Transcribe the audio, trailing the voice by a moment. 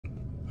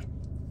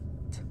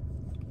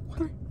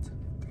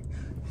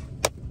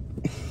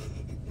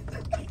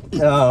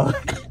Oh,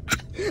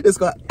 it's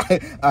going. All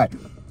right.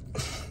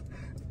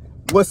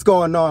 What's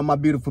going on, my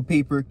beautiful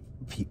peeper?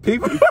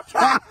 Peeper?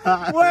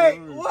 Wait,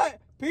 what?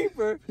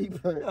 Peeper?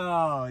 Peeper.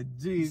 Oh,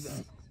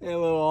 jeez.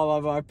 Hello, all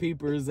of our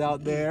peepers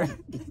out there.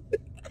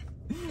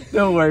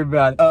 Don't worry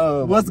about it.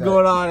 Oh, what's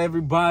going on,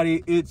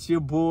 everybody? It's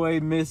your boy,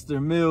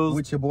 Mr. Mills.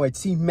 With your boy,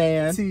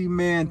 T-Man.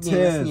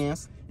 TManTezz.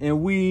 Yes.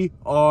 And we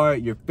are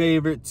your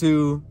favorite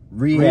two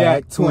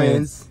React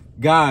Twins.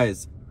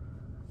 Guys,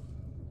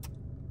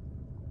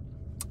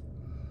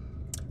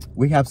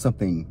 we have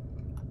something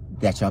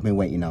that y'all been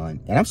waiting on.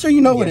 And I'm sure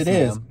you know what it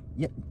is.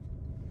 Yeah.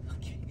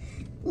 Okay.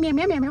 Meow,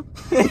 meow, meow,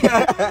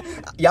 meow.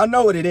 Y'all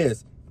know what it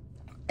is.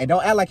 And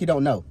don't act like you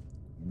don't know.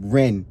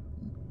 Ren.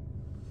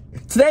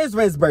 Today is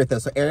Ren's birthday,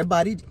 so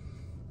everybody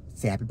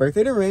say happy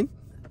birthday to Ren.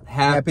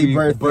 Happy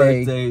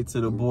birthday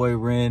to the boy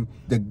Ren.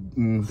 The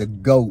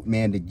GOAT,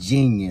 man, the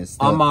genius.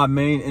 On my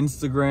main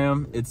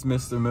Instagram, it's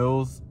Mr.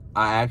 Mills.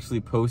 I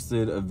actually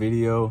posted a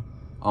video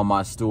on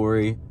my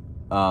story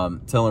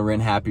telling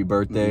Ren happy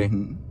birthday.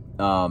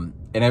 And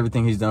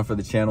everything he's done for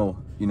the channel,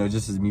 you know,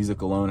 just his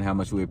music alone, how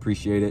much we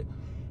appreciate it.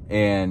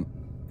 And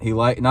he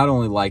not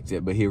only liked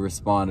it, but he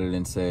responded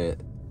and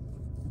said,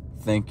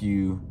 thank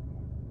you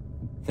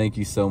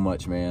so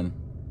much, man.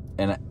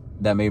 And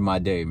that made my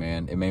day,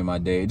 man. It made my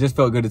day. It just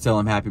felt good to tell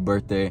him happy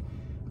birthday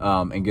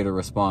and get a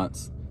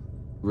response.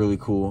 Really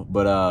cool.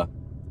 But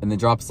and then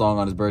drop a song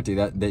on his birthday.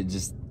 That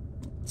just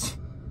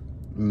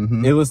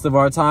illest of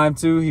our time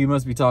too. He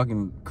must be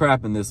talking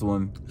crap in this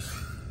one.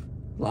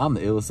 Well, I'm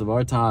the illest of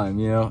our time,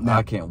 you know. No,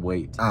 I can't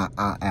wait.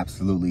 I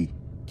absolutely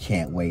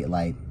can't wait.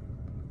 Like,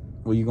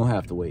 well, you're gonna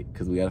have to wait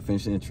because we gotta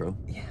finish the intro.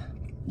 Yeah,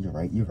 you're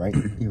right. You're right.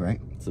 You're right.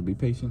 So be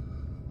patient.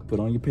 Put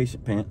on your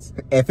patient pants.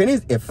 If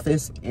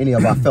it's any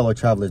of our fellow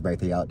travelers'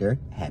 birthday out there,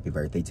 happy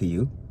birthday to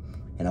you,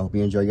 and I hope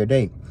you enjoy your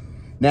day.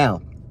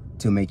 Now,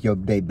 to make your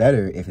day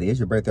better, if it is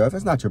your birthday or if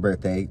it's not your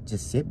birthday,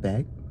 just sit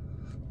back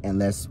and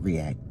let's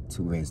react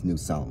to Ren's new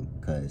song,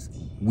 because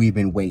we've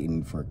been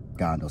waiting for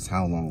God knows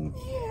how long.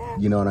 Yeah.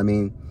 You know what I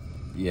mean?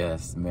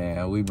 Yes,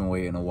 man. We've been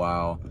waiting a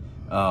while.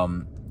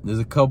 There's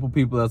a couple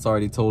people that's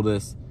already told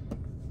us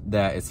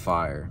that it's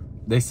fire.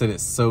 They said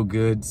it's so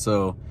good,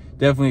 so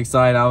definitely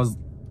excited. I was,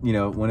 you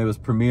know, when it was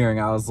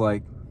premiering, I was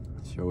like,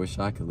 sure wish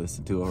I could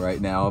listen to it right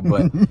now,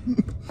 but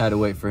had to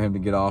wait for him to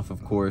get off,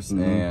 of course,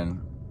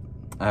 and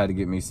I had to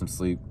get me some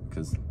sleep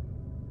because,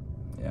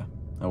 yeah,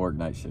 I work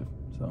night shift,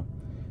 so.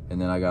 And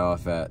then I got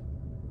off at,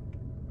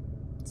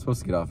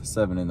 supposed to get off at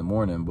 7 in the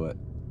morning, but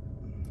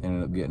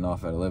ended up getting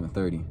off at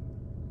 11:30.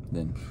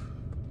 Then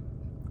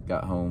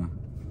got home,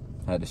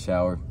 had to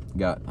shower,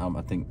 got,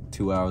 I think,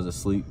 2 hours of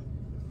sleep.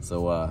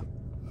 So,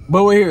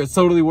 but we're here. It's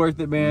totally worth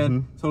it,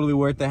 man. Totally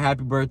worth it.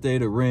 Happy birthday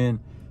to Ren.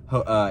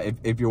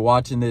 If you're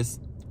watching this,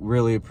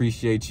 really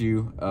appreciate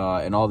you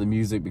and all the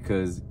music,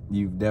 because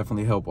you've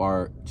definitely helped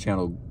our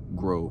channel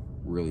grow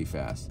really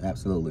fast.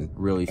 Absolutely.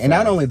 Really fast. And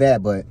not only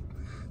that, but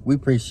we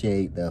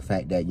appreciate the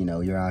fact that, you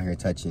know, you're out here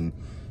touching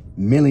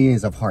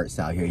millions of hearts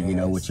out here, you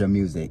know, with your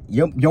music.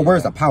 Your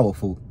words are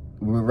powerful.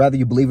 Whether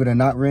you believe it or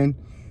not, Ren,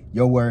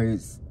 your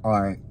words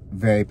are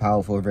very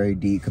powerful, very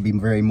deep, could be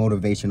very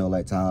motivational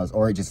at times,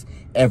 or just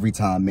every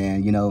time,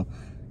 man, you know.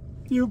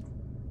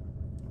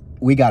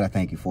 We gotta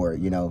thank you for it,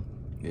 you know.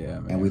 Yeah,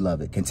 man. And we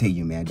love it.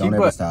 Continue, man. Don't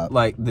ever stop.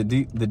 Like the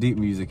deep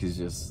music is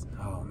just,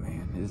 oh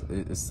man,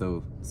 it's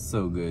so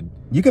good.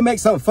 You can make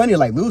something funny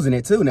like losing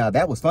it too. Now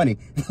that was funny.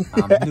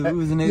 I'm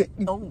losing it.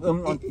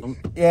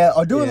 Yeah,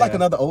 or doing like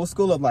another old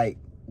school of like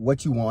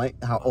what you want,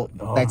 how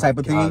that type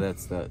of thing.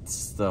 That's that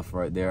stuff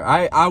right there.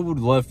 I would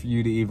love for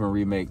you to even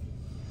remake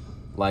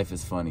Life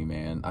is Funny,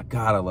 man.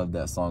 I love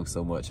that song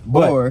so much.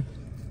 But, or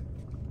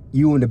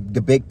you and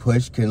the Big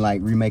Push can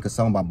like remake a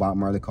song by Bob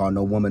Marley called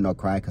No Woman No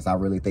Cry, because I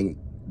really think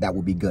that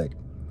would be good.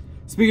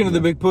 Speaking of the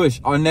Big Push,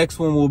 our next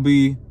one will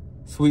be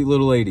Sweet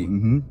Little Lady.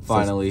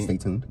 Finally. So stay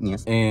tuned.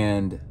 Yes.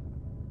 And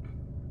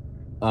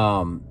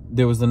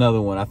there was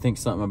another one. I think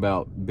something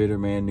about Bitter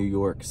Man, New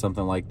York,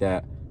 something like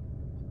that.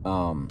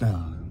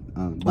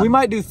 We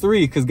might do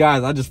 3 because,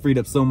 guys, I just freed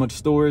up so much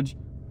storage.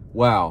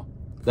 Wow.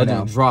 That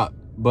didn't drop.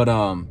 But,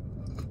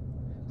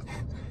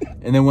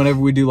 and then whenever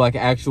we do like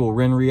actual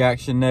Ren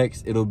reaction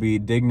next, it'll be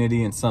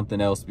Dignity and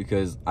something else,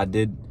 because I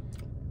did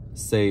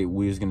say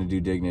we was going to do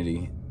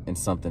Dignity and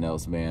something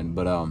else, man.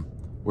 But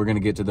we're going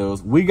to get to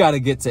those. We got to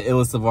get to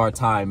illest of our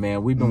time,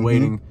 man. We've been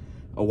waiting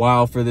a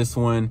while for this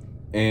one,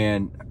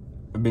 and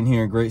I've been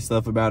hearing great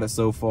stuff about it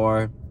so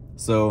far.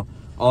 So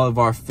all of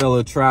our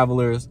fellow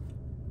travelers,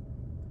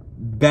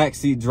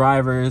 backseat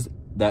drivers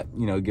that,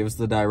 you know, give us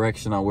the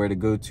direction on where to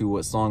go to,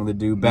 what song to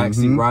do,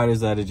 backseat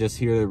riders that are just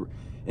here to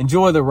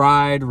enjoy the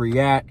ride,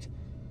 react,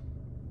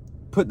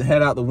 put the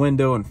head out the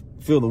window and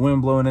feel the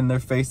wind blowing in their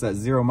face at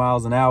 0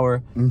 miles an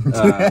hour,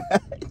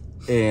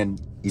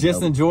 and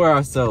just enjoy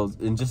ourselves,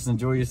 and just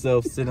enjoy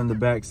yourself, sit in the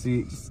back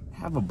seat, just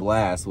have a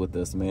blast with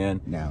us,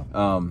 man.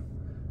 Now,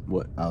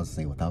 what I was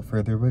saying, without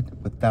further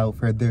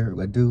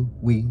ado,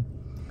 we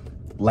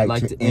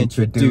like to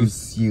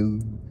introduce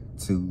you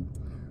to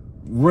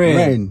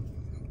Ren.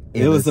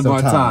 Illest of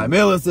our time.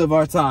 Illest of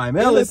our time.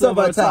 Illest of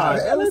our time.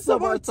 Illest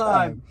of our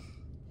time.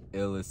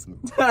 Illest.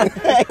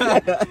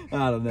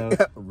 I don't know.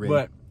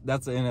 But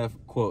that's an NF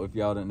quote if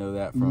y'all didn't know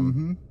that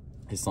from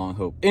his song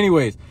Hope.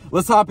 Anyways,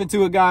 let's hop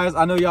into it, guys.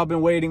 I know y'all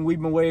been waiting.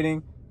 We've been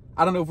waiting.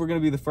 I don't know if we're going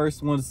to be the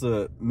first ones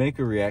to make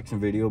a reaction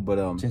video,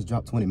 but just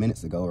dropped 20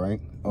 minutes ago, right?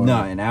 Or...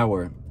 No, an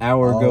hour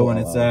ago, and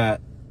it's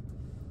at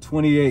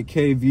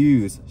 28K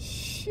views.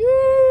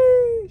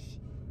 Sheesh.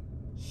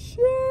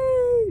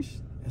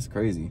 Sheesh. That's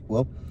crazy.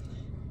 Well,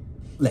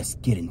 let's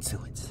get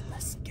into it.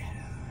 Let's get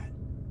it.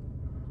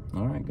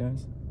 All right,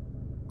 guys.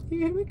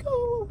 Here we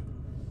go.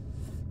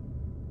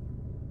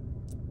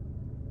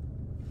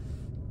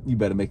 You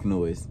better make a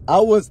noise. I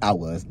was.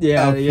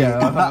 Yeah, okay. yeah.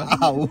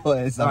 I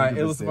was. 100%. All right,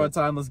 Illest of our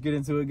time. Let's get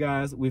into it,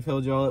 guys. We've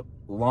held y'all up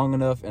long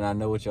enough, and I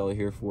know what y'all are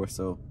here for,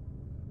 so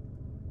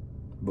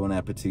bon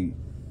appetit.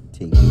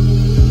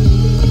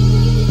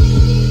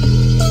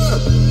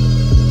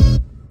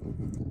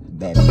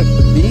 That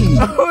beat.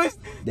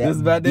 This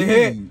is about to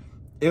hit.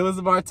 Illest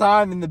of our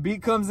time, and the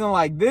beat comes in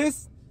like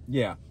this.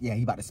 Yeah. Yeah,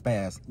 he about to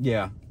spaz.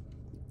 Yeah.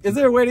 Is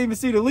there a way to even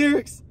see the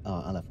lyrics?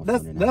 Oh, I left my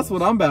phone in That's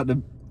what I'm about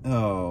to.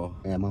 Oh.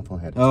 Yeah, my phone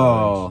had to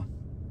charge.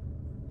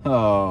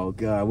 Oh,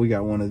 God. We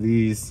got one of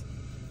these.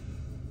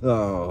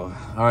 Oh.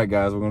 All right,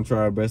 guys. We're going to try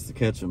our best to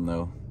catch them,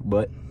 though.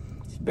 But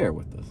just bear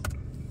with us.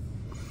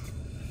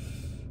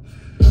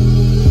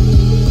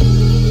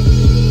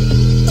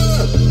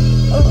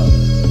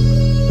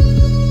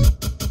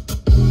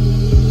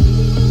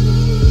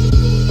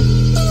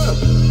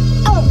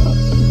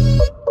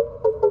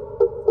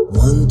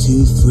 One,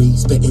 two, three,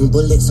 spitting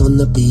bullets on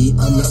the beat.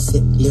 I'm a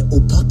sick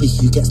little puppy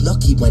who gets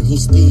lucky when he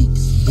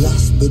speaks.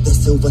 Blessed with a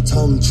silver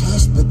tongue,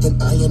 chest with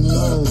an iron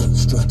lung.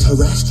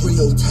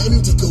 Extraterrestrial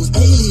tentacles,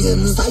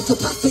 aliens.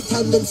 Psychopathic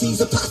tendencies,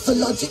 a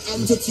pathologic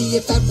entity.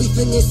 If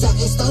everything is set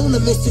in stone,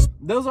 and Mrs.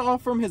 Those are all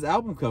from his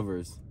album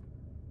covers.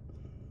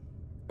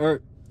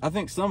 Or, I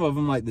think some of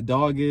them, like the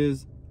dog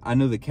is. I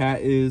know the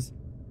cat is.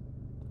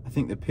 I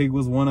think the pig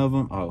was one of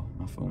them. Oh,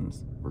 my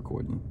phone's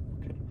recording.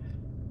 Okay.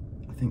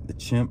 I think the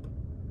chimp.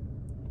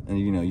 And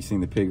you know, you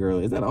seen the pig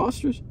earlier. Is that an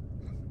ostrich?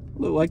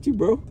 Look like you,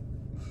 bro.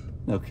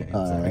 Okay.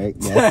 All right.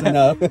 That's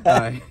enough. All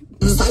right.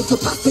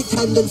 Psychopathic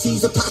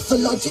tendencies, a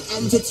pathologic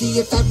entity.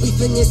 If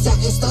everything is set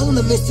in stone,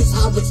 and this is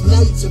how it's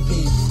meant to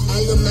be.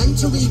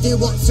 Elementary, dear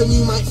Watson,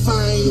 you might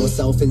find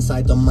yourself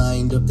inside the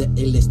mind of the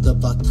illest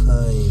of our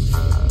time.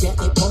 Get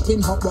it poppin',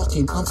 hot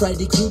rockin'. I'm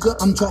Freddy Krueger,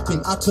 I'm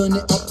dropping. I turn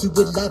it up to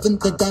 11,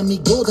 the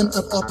demi-Gordon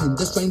of Oppin'.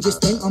 The strangest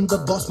thing, I'm the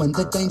boss when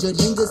the danger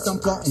lingers, I'm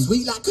plotting.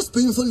 Sweet like a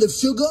spoonful of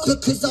sugar,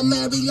 because I'm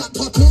merry like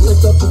poppin'. The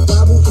double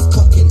barrel is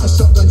cocking, a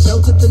shotgun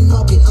sheltered the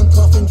noggin. I'm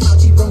coughing,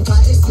 couchy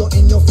bronchitis, got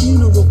in your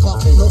funeral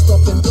coffin. No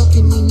stopping,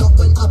 blocking me not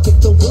when I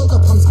pick the world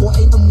up, I'm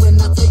squatting. And when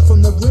I take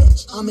from the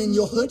rich, I'm in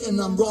your hood and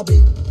I'm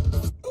robbing.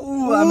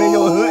 Ooh, I'm in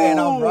your hood and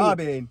I'm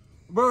robbing.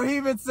 Bro, he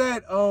even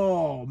said,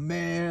 oh,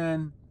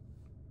 man.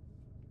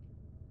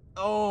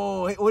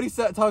 Oh, what he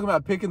said, talking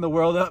about picking the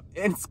world up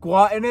and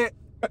squatting it.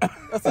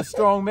 That's a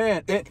strong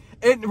man.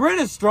 And Ren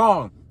is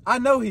strong. I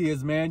know he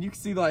is, man. You can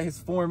see, like, his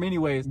form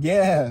anyways.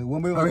 Yeah.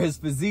 Or his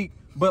physique.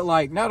 But,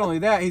 like, not only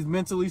that, he's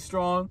mentally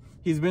strong.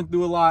 He's been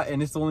through a lot,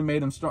 and it's only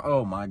made him strong.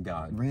 Oh, my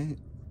God. Ren,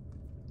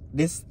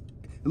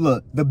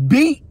 look, the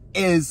beat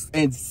is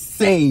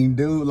insane,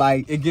 dude.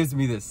 Like, it gives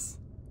me this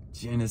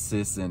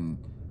Genesis and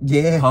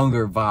yeah,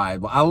 Hunger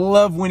vibe. I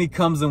love when he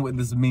comes in with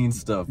this mean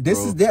stuff. This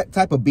is that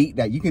type of beat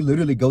that you can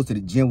literally go to the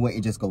gym with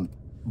and just go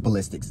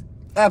ballistics.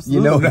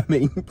 Absolutely. You know what I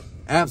mean?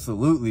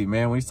 Absolutely,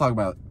 man. When he's talking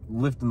about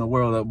lifting the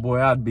world up,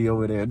 boy, I'd be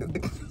over there.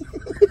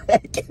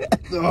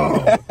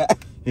 Oh,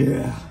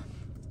 yeah.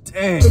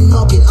 Dang.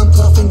 I'm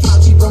coughing,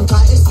 couchy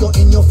bronchitis, you're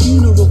in your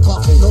funeral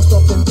coffin. No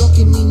stopping,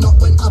 blocking me not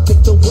when I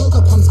pick the world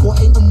up, I'm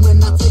squatting. And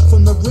when I take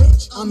from the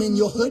rich, I'm in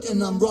your hood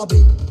and I'm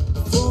robbing.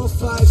 4,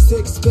 5,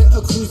 6, spit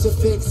a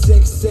crucifix.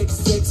 6, 6,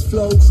 6,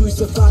 flow,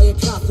 crucify a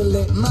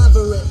Catholic.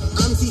 Maverick,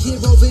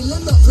 anti-hero,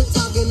 villain, not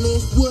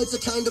protagonist. Words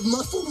are kind of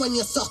muffled when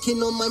you're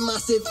sucking on my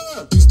massive.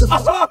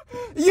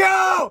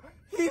 Yo,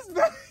 he's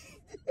back.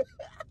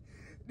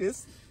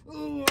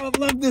 Ooh, I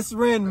love this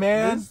Ren,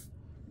 man.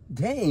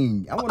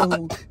 Dang, I wonder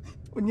who.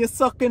 When you're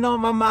sucking on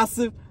my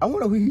massive. I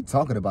wonder who he's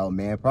talking about,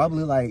 man.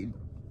 Probably like,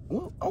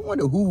 well, I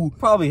wonder who.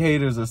 Probably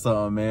haters or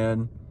something,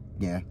 man.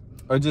 Yeah.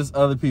 Or just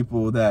other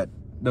people that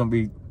don't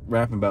be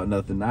rapping about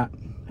nothing.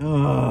 You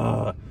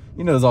know,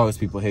 there's always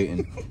people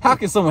hating. How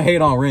can someone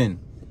hate on Ren?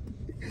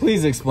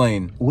 Please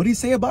explain. What did he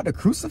say about the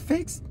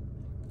crucifix?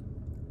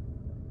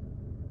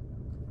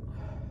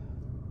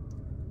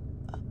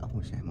 I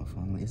wish I had my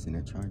phone. It's in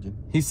there charging.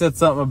 He said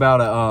something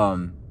about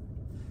a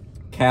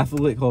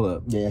Catholic. Hold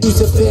up. Yeah.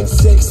 Crucifix,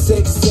 6,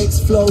 6, 6,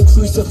 flow,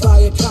 crucify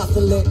a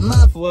Catholic.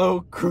 My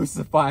flow,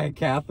 crucify a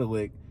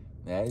Catholic.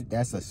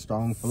 That's a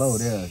strong flow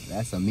there.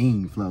 That's a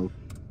mean flow.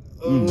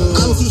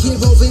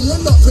 Anti-hero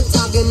villain, not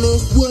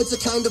protagonist. Words are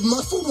kind of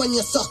muffled when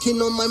you're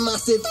sucking on my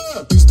massive.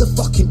 Who's the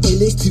fucking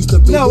illest? Who's the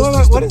realest? No,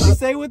 what does he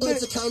say with it?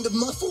 Words are kind of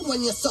muffled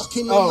when you're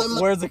sucking on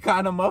my words are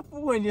kind of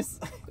muffled when you're...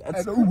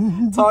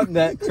 Talk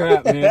that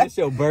crap, man. It's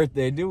your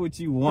birthday. Do what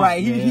you want,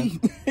 right, man.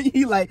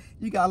 He like,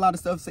 you got a lot of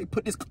stuff to say.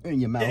 Put this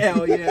in your mouth.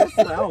 Hell yeah. Like,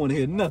 I don't want to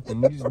hear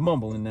nothing. You're just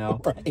mumbling now.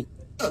 Right.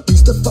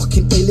 Who's the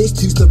fucking illest?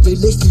 Who's the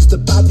realest? Who's the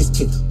baddest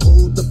kid?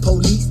 Call the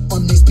police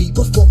on this beat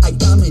before I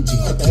damage it.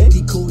 A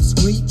kitty called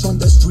Screech on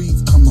the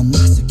streets. I'm a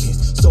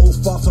masochist. So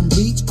far from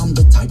reach, I'm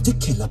the type to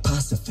kill a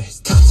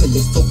pacifist.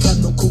 Catalyst for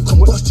chemical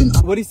combustion.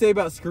 What did he say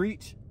about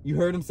Screech? You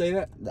heard him say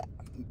that?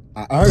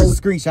 I heard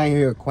Screech. I didn't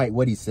hear quite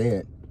what he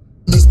said.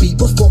 This beat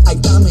before I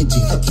damage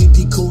it. A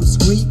kitty called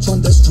Screech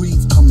on the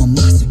streets. I'm a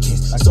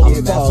masochist. So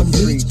far from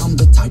reach, I'm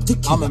the type to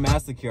kill. I'm a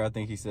massacre, I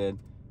think he said.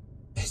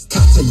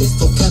 Catalyst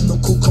for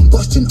chemical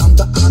combustion. I'm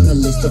the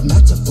analyst of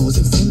metaphors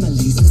and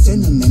similes and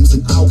synonyms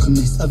and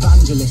alchemist,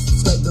 evangelist.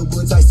 Spread the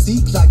words I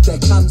seek like they're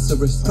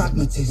cancerous.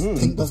 Pragmatist.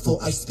 Think before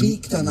I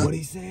speak, then I... What'd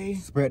he say?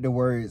 Spread the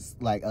words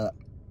like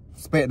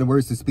spread the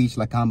words to speech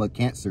like I'm a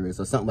cancerous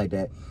or something like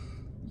that.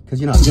 Cause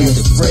you know,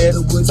 spread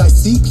the words I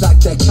seek like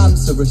they're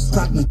cancerous.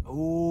 Pragmatist.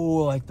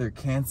 Ooh, like they're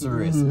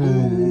cancerous.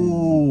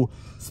 Ooh.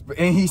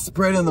 And he's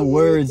spreading the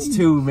words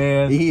too,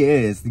 man. He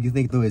is. You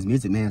think through his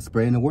music, man,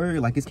 spreading the word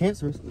like it's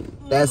cancerous.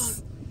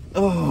 That's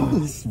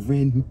this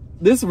Ren.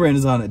 This Ren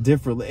is on it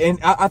differently. And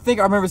I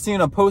think I remember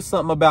seeing him post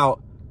something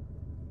about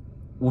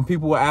when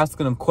people were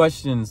asking him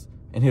questions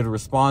and he'd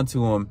respond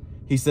to them.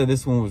 He said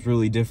this one was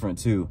really different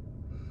too.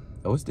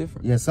 Oh, it's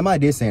different. Yeah,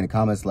 somebody did say in the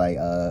comments like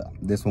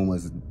this one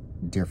was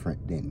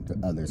different than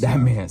the others. That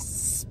man's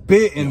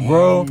spitting,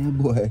 bro.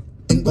 Boy.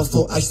 Think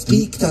before I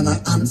speak, then I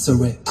answer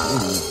it.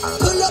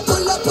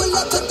 Pull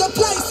up to the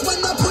place. When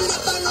I pull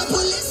it, then I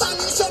pull it,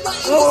 vanish right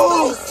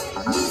in space.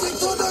 Music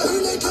for the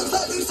hooligans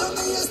that lose on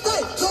the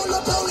estate. Call the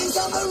police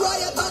and the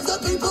riot bands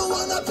that people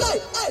wanna play.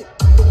 Hey.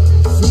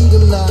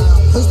 Freedom now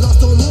has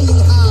lost all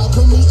meaning. How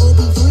can we all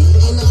be free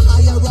in a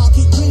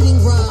hierarchy breeding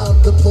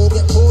ground? The poor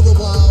get poorer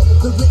while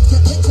the rich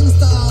get rich in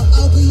style.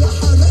 I'll be a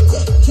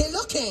heretic,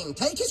 killer king,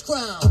 take his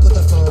crown. Top of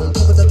the throne,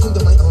 top of the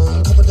kingdom I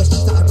own, top of the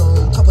streets that I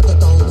roam, top of the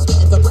domes,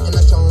 spitting for Britain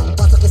I shown,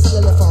 but like a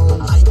cellular phone.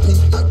 I pink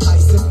like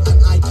Tyson, an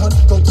icon,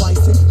 go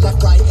twice in,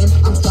 left right in,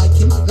 I'm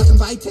striking, like I'm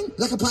biting,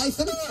 like a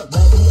python.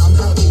 Ready, I'm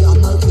heavy, I'm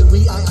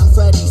Mercury, I am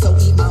Freddy, so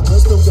eat my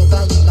words, fill your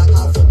belly like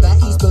alphabet,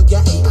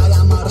 spaghetti. I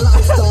am a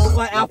rock star.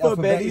 Like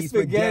alphabet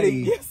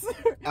spaghetti. Yes,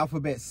 sir.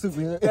 Alphabet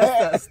super. That's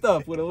that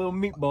stuff with a little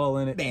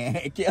meatball in it. Man,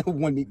 I can't have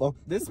one meatball.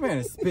 This man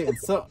is spitting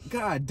so.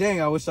 God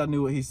dang, I wish I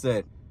knew what he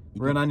said.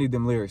 Ren, I need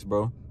them lyrics,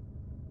 bro.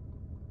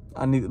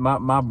 I need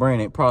my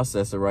brain ain't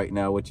processing right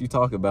now. What you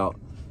talk about?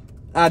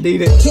 I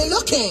need it.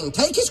 Killer king,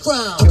 take his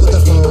crown. Top of the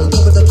throne,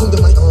 top of the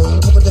kingdom I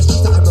own, top of the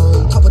streets that I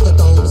roam, top of the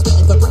dome,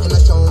 spitting for Britain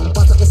I shown,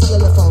 but like a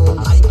cellular phone.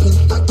 I pink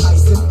like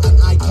Tyson, an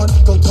icon,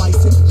 go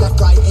twice in, left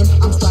right in,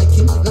 I'm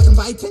striking, like I'm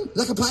biting,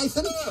 like a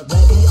python.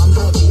 Ready, I'm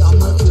heavy, I'm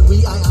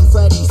Mercury, I am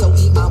Freddy, so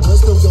eat my words,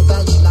 fill your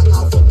belly like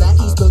alphabet,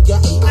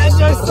 spaghetti. That's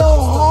just so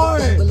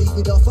hard. Don't believe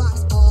me, the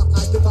facts are,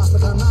 I spit fast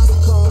like a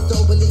massacre.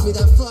 Don't believe me,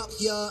 then fuck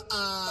your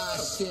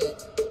ass, shit.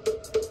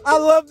 I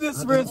love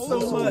this Ren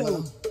so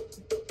much.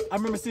 I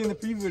remember seeing the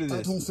preview to this.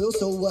 I don't feel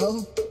so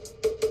well.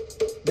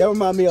 That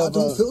remind me of. I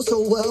don't feel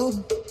so well.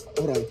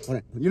 Hold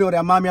on. You know what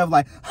that remind me of?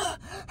 Like,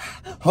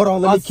 hold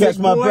on, let me catch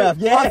my breath.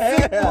 Yeah.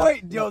 Sick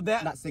boy. Yo,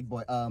 that. Not Sick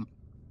Boy.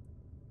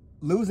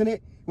 Losing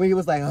it when he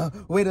was like,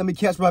 wait, let me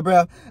catch my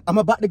breath. I'm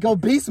about to go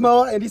beast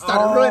mode, and he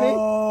started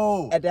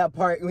running. At that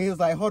part, when he was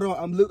like, hold on,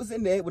 I'm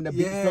losing it. When the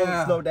beat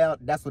slowed down,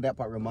 that's what that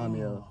part remind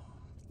me of.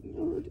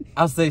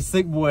 I'll say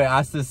Sick Boy.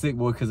 I said Sick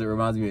Boy because it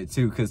reminds me of it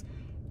too. Because,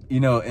 you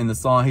know, in the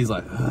song, he's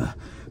like,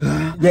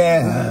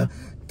 yeah.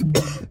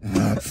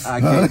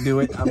 I can't do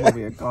it. I'm over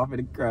here coughing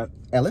and crap.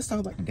 Hey, let's talk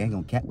about the dang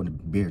on cat with a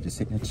beard just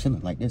sitting there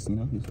chilling like this, you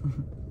know?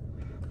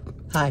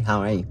 Hi, how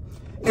are you?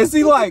 And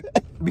see, like,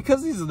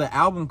 because these are the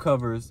album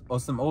covers or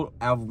some old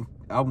album,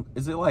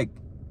 is it like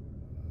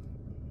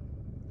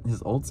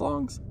his old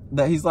songs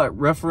that he's like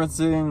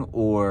referencing,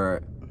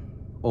 or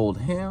old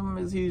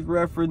hymns he's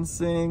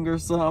referencing or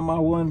something? I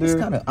wonder. It's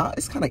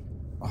kind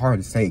of hard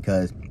to say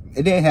because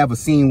it didn't have a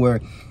scene where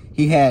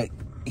he had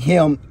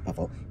him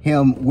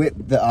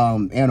with the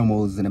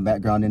animals in the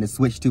background, and it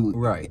switched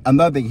to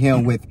another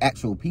him with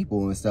actual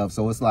people and stuff.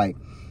 So it's like,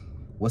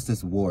 what's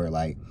this war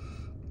like?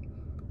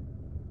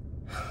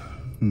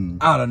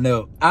 I don't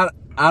know.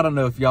 I don't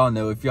know if y'all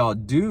know. If y'all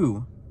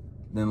do,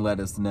 then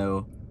let us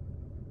know.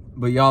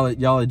 But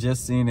y'all are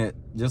just seeing it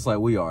just like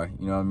we are.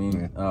 You know what I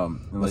mean? Yeah.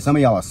 But some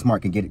of y'all are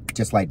smart, can get it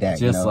just like that.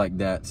 Just like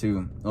that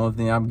too. The only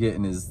thing I'm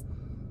getting is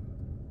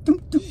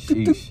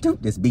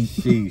this beat.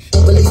 Sheesh.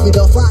 Don't believe me,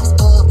 the facts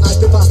are, I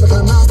spit fast like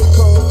a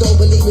massacre. Don't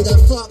believe me, then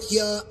fuck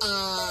your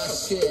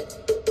ass, shit.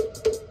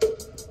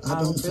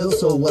 I don't feel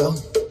so well.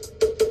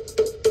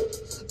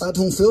 I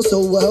don't feel so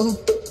well.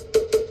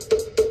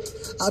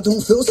 I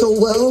don't feel so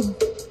well.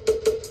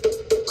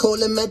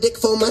 Call a medic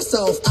for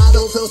myself. I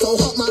don't feel so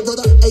hot, my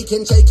brother.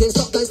 Aching, shaking,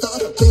 stop, don't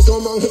start. Things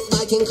gone wrong, hit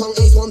like King Kong,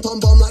 ace, one ton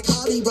bomb like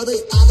Hardy, bro. brother.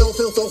 I don't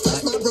feel so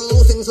fresh, my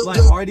bro. Things look Like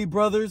good. Hardy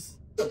Brothers.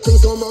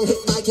 Things go wrong, hit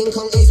by King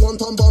Kong, ace, one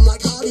ton bomb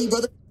like Hardy,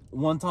 brother.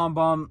 Wonton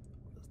bomb.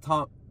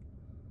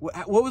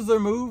 What was their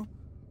move?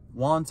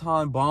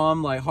 Wonton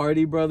bomb like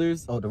Hardy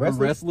Brothers. Oh, the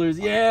wrestlers.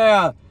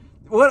 Yeah.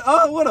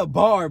 What a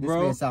bar,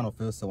 bro. This man sound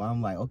feel so.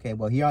 I'm like, okay,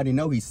 well, he already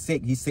know he's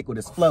sick. He's sick with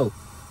his flow.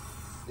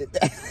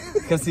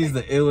 Because he's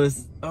the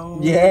illest. Oh.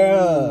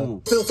 Yeah.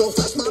 Feel so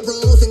fresh, my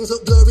bro. Things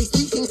look blurry,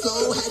 speaking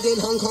slow. Head in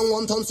Hong Kong,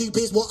 wonton soup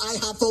is what I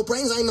have for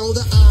brains. I know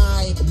that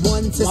I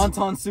want to.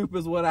 Wonton soup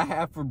is what I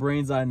have for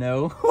brains, I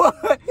know.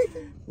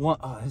 What?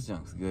 Oh, this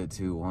junk's good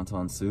too.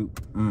 Wonton soup.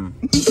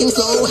 Speaking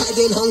slow, head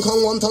in Hong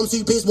Kong, wonton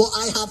soup is what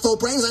I have for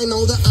brains. I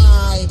know that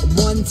I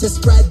want to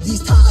spread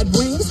these tattered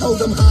wings, hold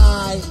them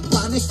high.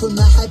 Banished from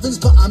the heavens,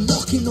 but I'm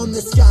knocking on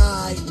the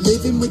sky.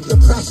 Living with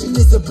depression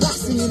is a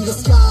blessing in the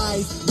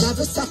skies.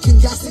 Never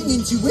second guessing,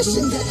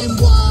 intuition getting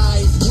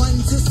wise.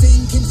 Want to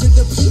sink into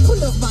the people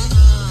of my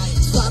eyes.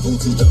 Travel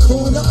to the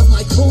corner of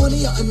my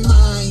cornea and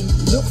mind.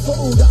 Look for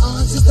all the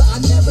answers that I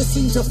never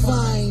seem to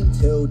find.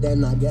 Till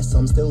then, I guess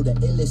I'm still the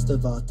illest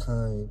of our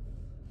time.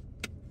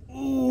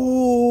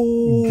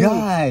 Ooh,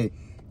 God,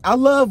 I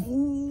love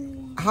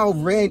how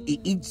Ren in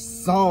each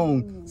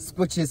song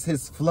switches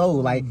his flow.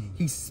 Like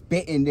he's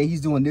spitting, then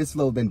he's doing this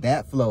flow, then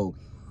that flow.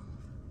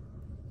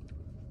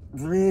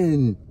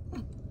 Ren,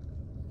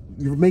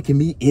 you're making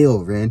me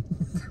ill, Ren.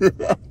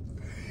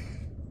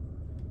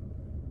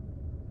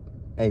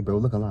 Hey, bro,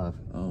 look alive.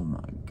 Oh my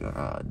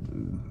God,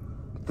 dude.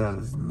 That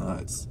is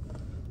nuts.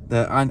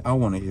 That I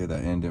want to hear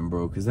that ending,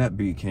 bro, because that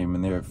beat came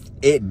in there.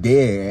 It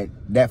did.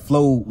 That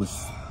flow was.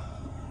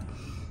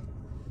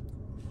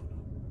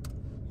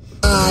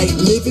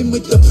 Living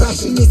with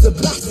depression is a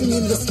blessing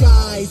in the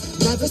skies.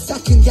 Never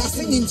second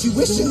guessing,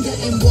 intuition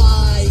getting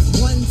wise.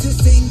 Want to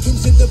sink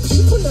into the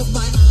people of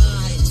my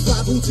eyes.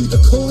 Travel to the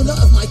corner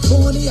of my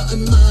cornea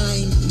and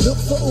mind. Look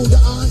for all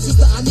the answers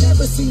that I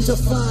never seem to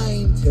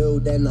find. Till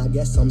then, I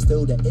guess I'm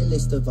still the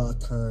illest of our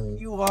time.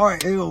 You are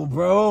ill,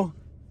 bro.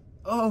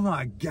 Oh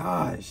my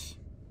gosh.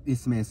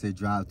 This man said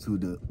drive to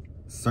the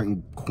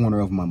certain corner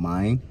of my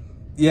mind.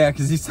 Yeah,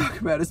 because he's talking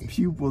about his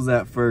pupils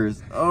at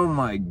first. Oh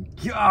my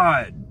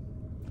God.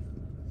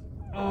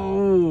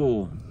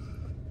 Oh.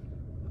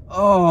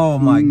 Oh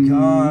my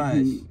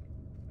gosh.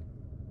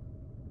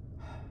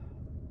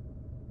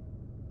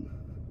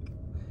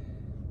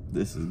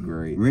 This is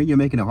great. Ren, you're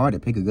making it hard to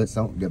pick a good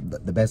song,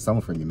 the best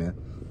song from you, man.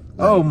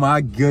 Like, oh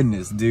my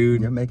goodness,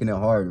 dude. You're making it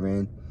hard,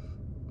 Ren.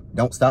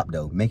 Don't stop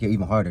though. Make it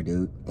even harder,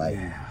 dude. Like,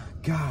 yeah,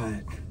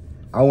 God.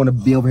 I want to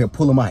be over here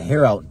pulling my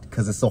hair out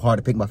because it's so hard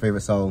to pick my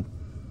favorite song.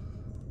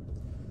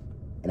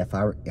 And if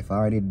I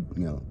already,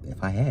 you know,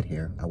 if I had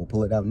hair, I would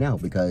pull it out now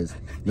because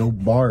your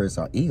bars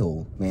are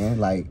ill, man.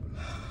 Like,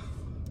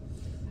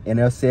 and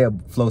they'll say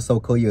flow so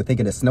cool. You're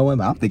thinking it's snowing,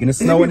 but I'm thinking it's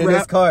snowing in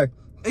this car.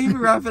 He be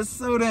rapping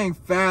so dang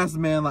fast,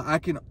 man. Like I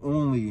can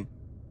only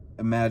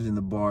imagine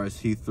the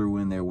bars he threw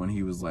in there when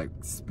he was like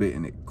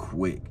spitting it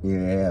quick.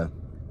 Yeah.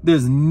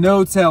 There's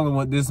no telling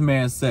what this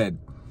man said.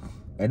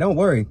 And don't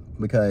worry,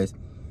 because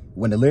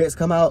when the lyrics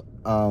come out,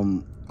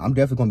 I'm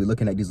definitely gonna be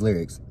looking at these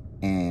lyrics,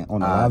 and on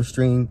the live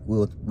stream,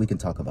 we can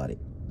talk about it.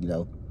 You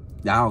know.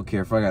 I don't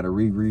care if I gotta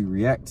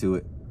react to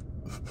it,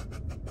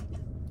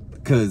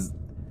 because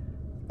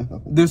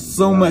there's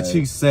so much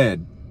he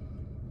said,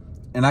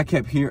 and I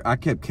kept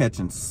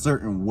catching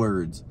certain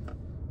words,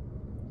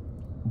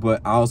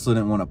 but I also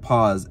didn't want to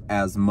pause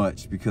as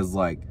much because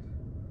like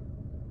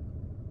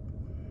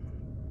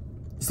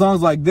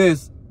songs like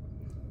this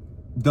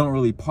don't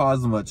really pause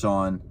much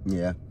on.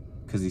 Yeah.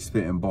 Because he's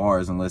spitting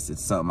bars unless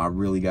it's something I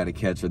really got to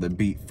catch or the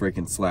beat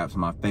freaking slaps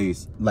my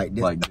face. Like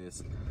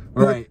this.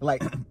 Right.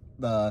 Like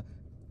the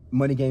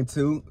Money Game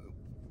 2.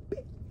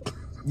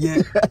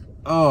 Yeah.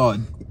 Oh.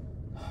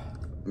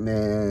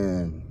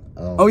 Man.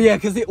 Oh yeah,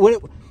 because he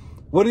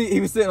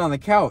was sitting on the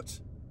couch,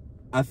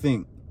 I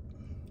think.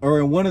 Or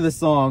in one of the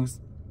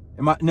songs.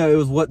 No, it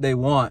was What They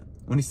Want.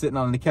 When he's sitting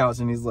on the couch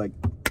and he's like,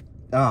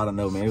 I don't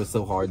know, man. It was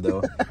so hard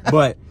though.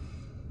 But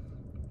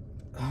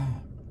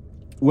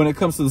when it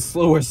comes to the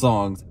slower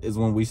songs is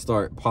when we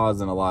start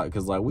pausing a lot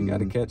because like we got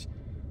to catch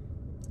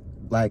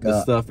like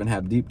the stuff and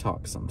have deep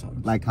talks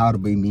sometimes. Like How to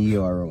Be Me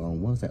or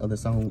what was that other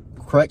song?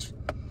 Crutch.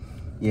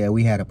 Yeah,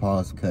 we had to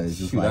pause because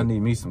shoot, like, I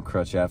need me some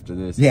Crutch after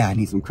this. Yeah, I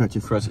need some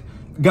crutches.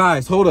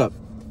 Guys, hold up.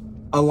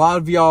 A lot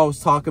of y'all was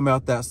talking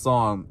about that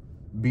song.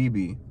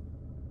 BB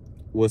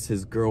was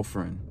his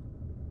girlfriend,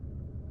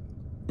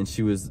 and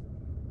she was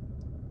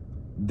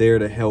there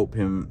to help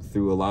him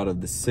through a lot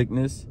of the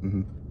sickness.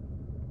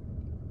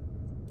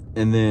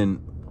 And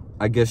then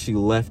I guess she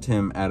left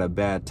him at a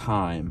bad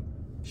time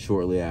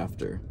shortly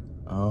after.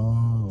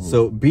 Oh.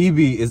 So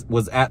BB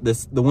was at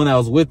this, the one that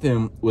was with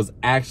him was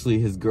actually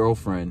his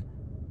girlfriend.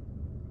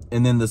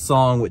 And then the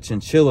song with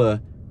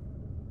Chinchilla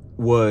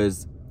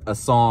was a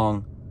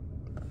song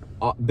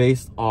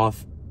based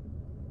off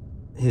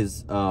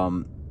his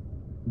friend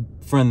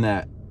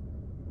that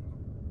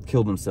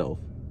killed himself.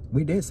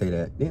 We did say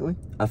that, didn't we?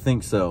 I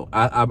think so.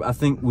 I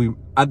think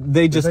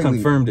they just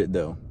confirmed it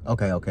though.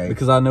 Okay.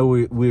 Because I know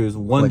we was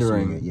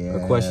wondering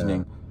or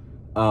questioning.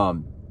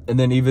 And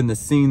then even the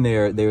scene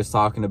there, they was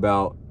talking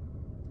about,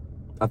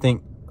 I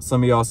think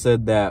some of y'all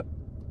said that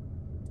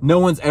no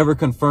one's ever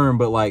confirmed,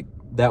 but like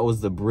that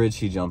was the bridge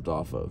he jumped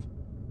off of.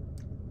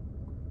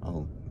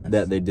 Oh,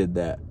 that they did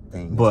that.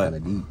 Dang, but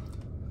that's deep.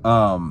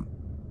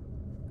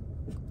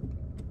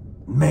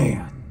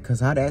 Man, because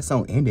how that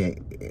song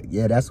ended,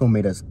 yeah, that's what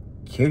made us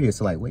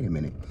curious. Like, wait a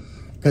minute,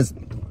 because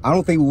I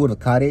don't think we would have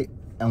caught it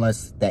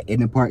unless that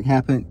ending part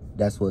happened.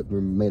 That's what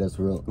made us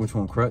real. Which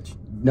one, Crutch?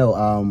 No,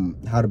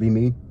 How to Be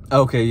Me.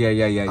 Okay,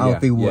 yeah. I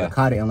don't think we would have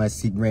caught it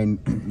unless he ran,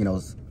 you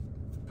know,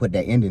 put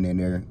that ending in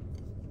there.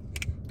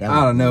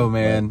 I don't know,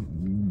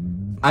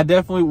 man. We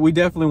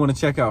definitely want to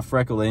check out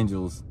Freckled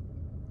Angels.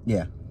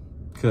 Yeah.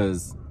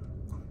 Cause.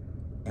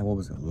 And what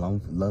was it?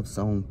 Love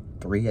Song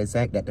 3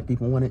 exact that the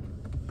people wanted?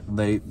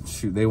 They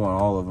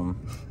want all of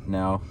them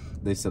now.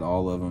 They said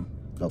all of them.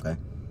 Okay.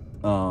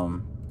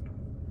 How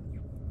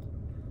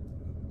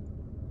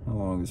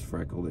long is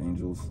Freckled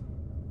Angels?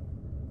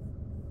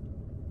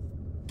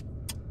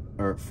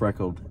 Or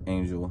Freckled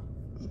Angel?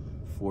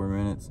 4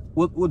 minutes.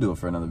 We'll do it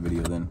for another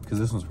video then, because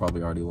this one's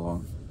probably already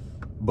long.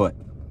 But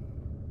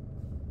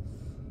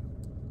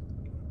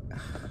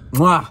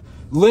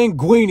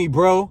Linguini,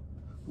 bro.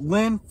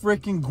 Lynn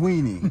freaking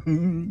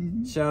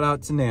Guini. Shout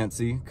out to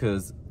Nancy,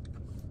 because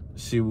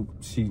she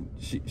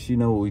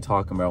know what we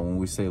talking about when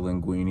we say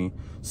Linguini.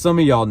 Some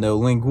of y'all know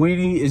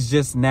Linguini is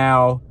just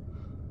now.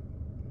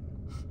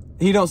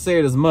 He don't say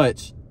it as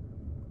much,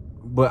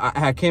 but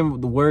I came up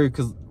with the word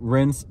because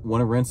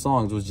one of Ren's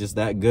songs was just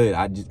that good.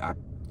 I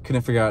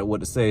couldn't figure out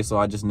what to say, so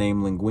I just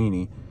named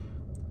Linguini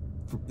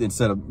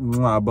instead of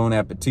Bon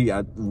Appetit.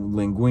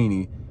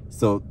 Linguini.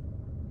 So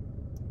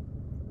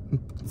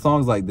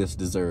songs like this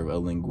deserve a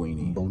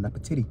Linguini. Bon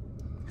Appetit.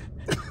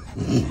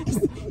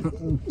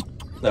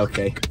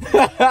 Okay.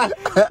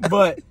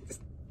 But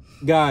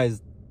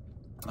guys,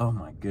 oh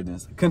my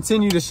goodness,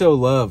 continue to show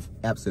love.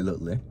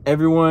 Absolutely.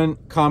 Everyone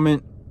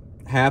comment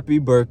happy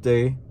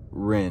birthday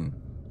Ren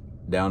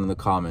down in the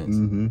comments.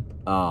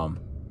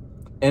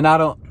 And I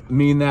don't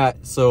mean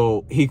that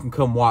so he can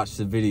come watch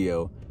the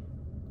video.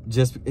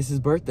 Just it's his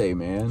birthday,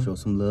 man. Show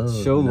some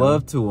love. Show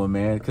love to him,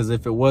 man, because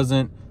if it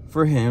wasn't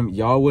for him,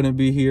 y'all wouldn't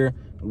be here,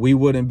 we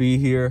wouldn't be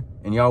here,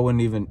 and y'all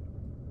wouldn't even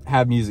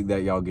have music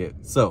that y'all get.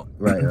 So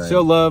right.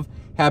 Show love.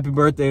 Happy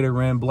birthday to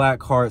Ren.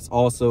 Black hearts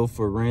also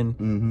for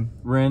Ren.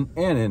 Ren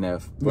and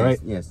NF, right?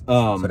 Yes.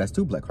 So that's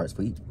 2 black hearts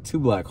for each. 2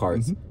 black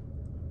hearts.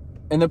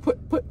 And then put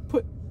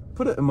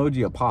an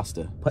emoji of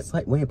pasta.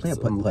 We ain't playing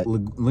putt.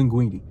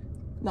 Linguini.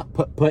 Not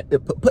put.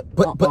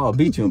 I'll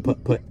beat you in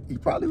putt. You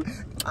probably.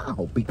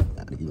 I'll beat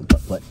you in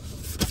putt.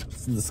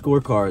 This is the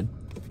scorecard.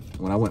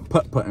 When I went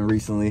putting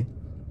recently,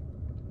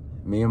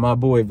 me and my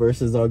boy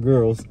versus our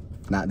girls.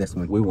 Not this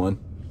one. We won.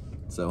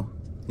 So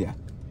yeah.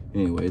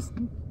 Anyways,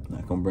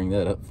 not gonna bring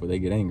that up before they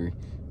get angry.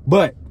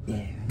 But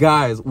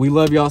guys, we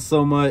love y'all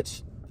so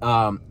much.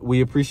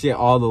 We appreciate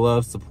all the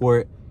love,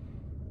 support.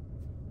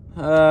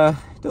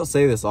 Don't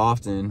say this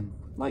often.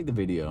 Like the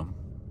video.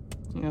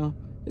 You know,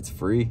 it's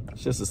free.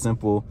 It's just a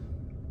simple.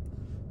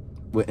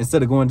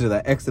 Instead of going to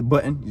that exit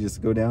button, you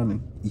just go down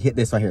and you hit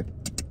this right here.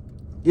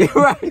 Yeah,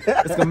 right.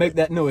 It's gonna make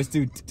that noise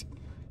too.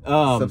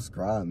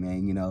 Subscribe,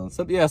 man. You know.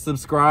 Yeah,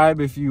 subscribe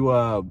if you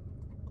aren't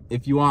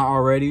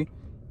already.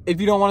 If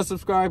you don't want to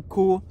subscribe,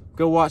 cool.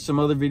 Go watch some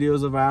other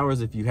videos of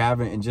ours if you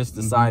haven't, and just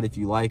decide if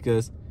you like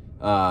us.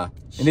 And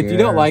if you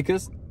don't like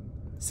us,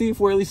 see if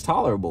we're at least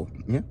tolerable.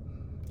 Yeah.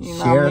 You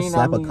know Share,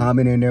 slap a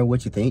comment in there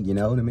what you think, you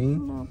know what I mean? You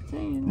know what I'm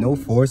saying? No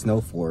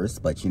force,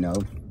 but you know.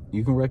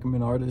 You can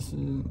recommend artists,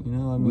 you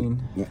know what I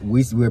mean?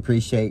 We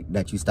appreciate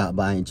that you stopped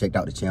by and checked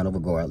out the channel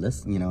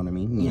regardless, you know what I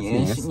mean?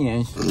 Yes.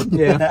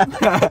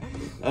 Yeah.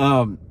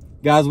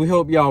 Guys, we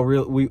hope y'all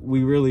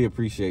we really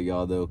appreciate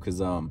y'all though, because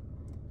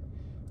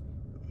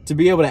to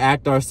be able to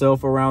act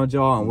ourselves around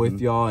y'all and with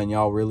y'all, and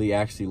y'all really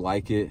actually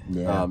like it,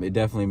 it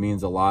definitely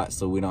means a lot,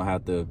 so we don't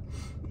have to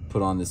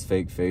put on this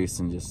fake face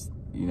and just,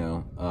 you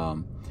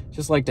know,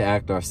 just like to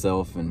act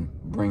ourselves and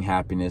bring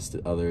happiness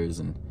to others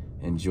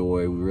and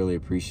joy. We really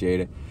appreciate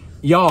it.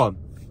 Y'all,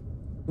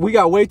 we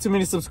got way too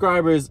many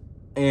subscribers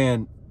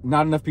and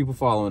not enough people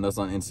following us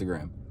on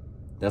Instagram.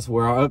 That's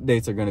where our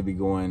updates are going to be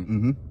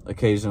going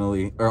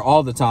occasionally, or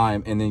all the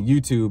time. And then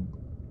YouTube,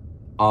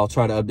 I'll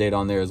try to update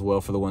on there as well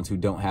for the ones who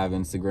don't have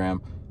Instagram.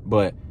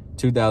 But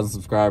 2,000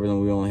 subscribers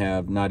and we only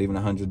have not even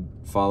 100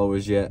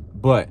 followers yet.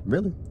 But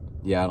really?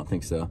 Yeah, I don't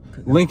think so.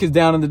 Link is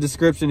down in the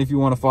description if you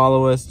want to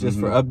follow us just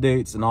for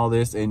updates and all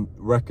this and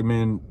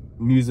recommend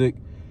music.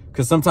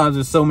 Because sometimes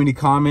there's so many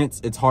comments,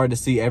 it's hard to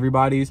see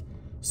everybody's.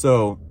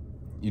 So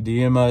you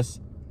DM us,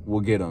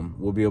 we'll get them.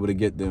 We'll be able to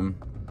get them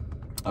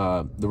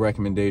the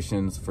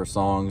recommendations for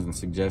songs and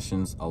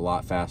suggestions a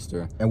lot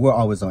faster. And we're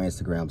always on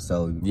Instagram,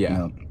 so you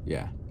know,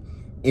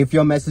 if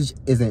your message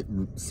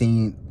isn't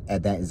seen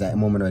at that exact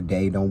moment of the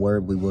day, don't worry,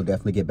 we will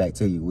definitely get back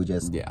to you. We're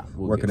just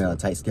working on a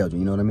tight schedule,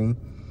 you know what I mean?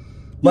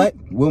 But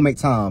we'll make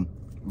time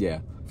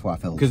for our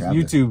fellow travelers.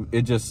 Because YouTube,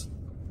 it just,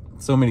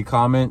 so many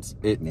comments,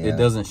 it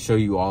doesn't show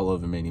you all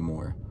of them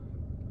anymore.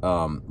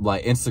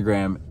 Like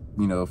Instagram,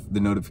 you know, the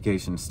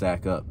notifications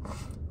stack up.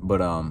 But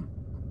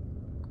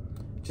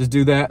just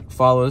do that.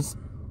 Follow us.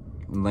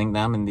 Link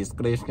down in the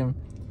description.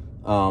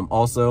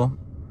 Also,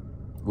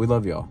 we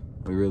love y'all.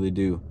 We really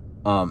do.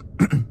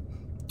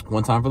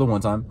 One time for the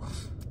one time.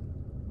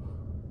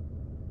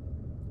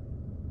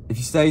 If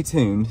you stay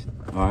tuned,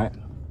 all right.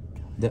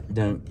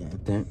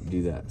 Don't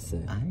do that.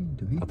 So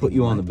I put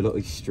you on the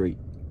bloody street.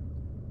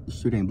 The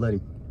street ain't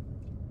bloody.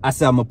 I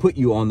said I'm gonna put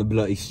you on the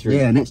bloody street.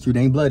 Yeah, and that street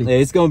ain't bloody. Yeah,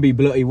 it's gonna be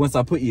bloody once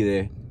I put you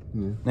there.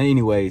 Yeah. Now,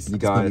 anyways, you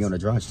guys. be on a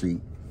dry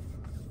street.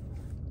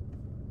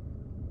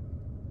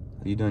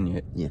 Are you done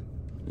yet? Yeah.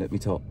 Let me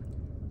talk.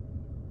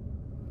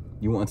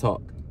 You want to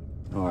talk?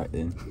 All right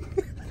then.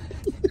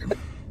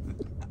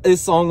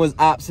 This song was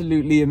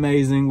absolutely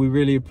amazing. We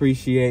really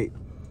appreciate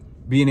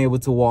being able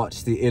to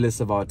watch the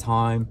illest of our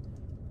time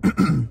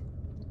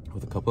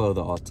with a couple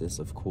other artists,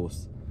 of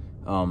course.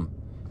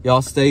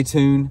 Y'all stay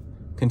tuned.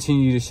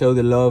 Continue to show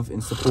the love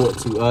and support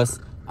to us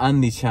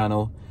and the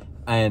channel.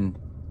 And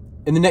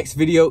in the next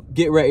video,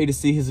 get ready to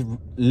see his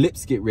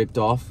lips get ripped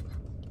off.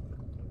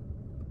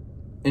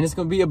 And it's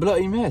going to be a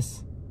bloody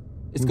mess.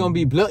 It's going to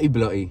be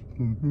bloody.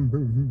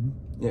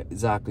 Yeah,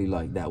 exactly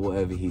like that,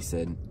 whatever he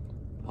said.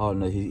 Oh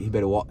no, he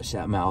better watch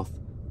that mouth.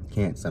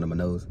 Can't send him a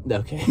nose.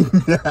 Okay.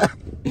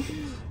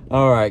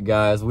 All right,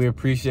 guys. We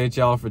appreciate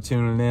y'all for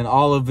tuning in.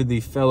 All of the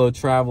fellow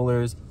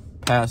travelers,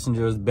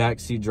 passengers,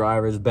 backseat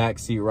drivers,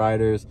 backseat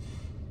riders.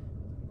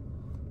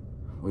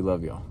 We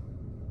love y'all.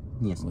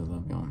 Yes. We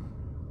love y'all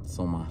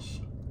so much.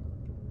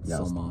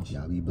 So much.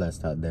 Y'all be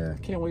blessed out there.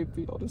 I can't wait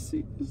for y'all to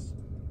see this.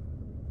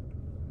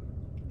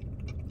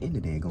 In the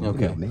day,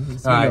 okay. man.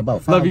 All right.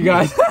 About love you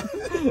guys.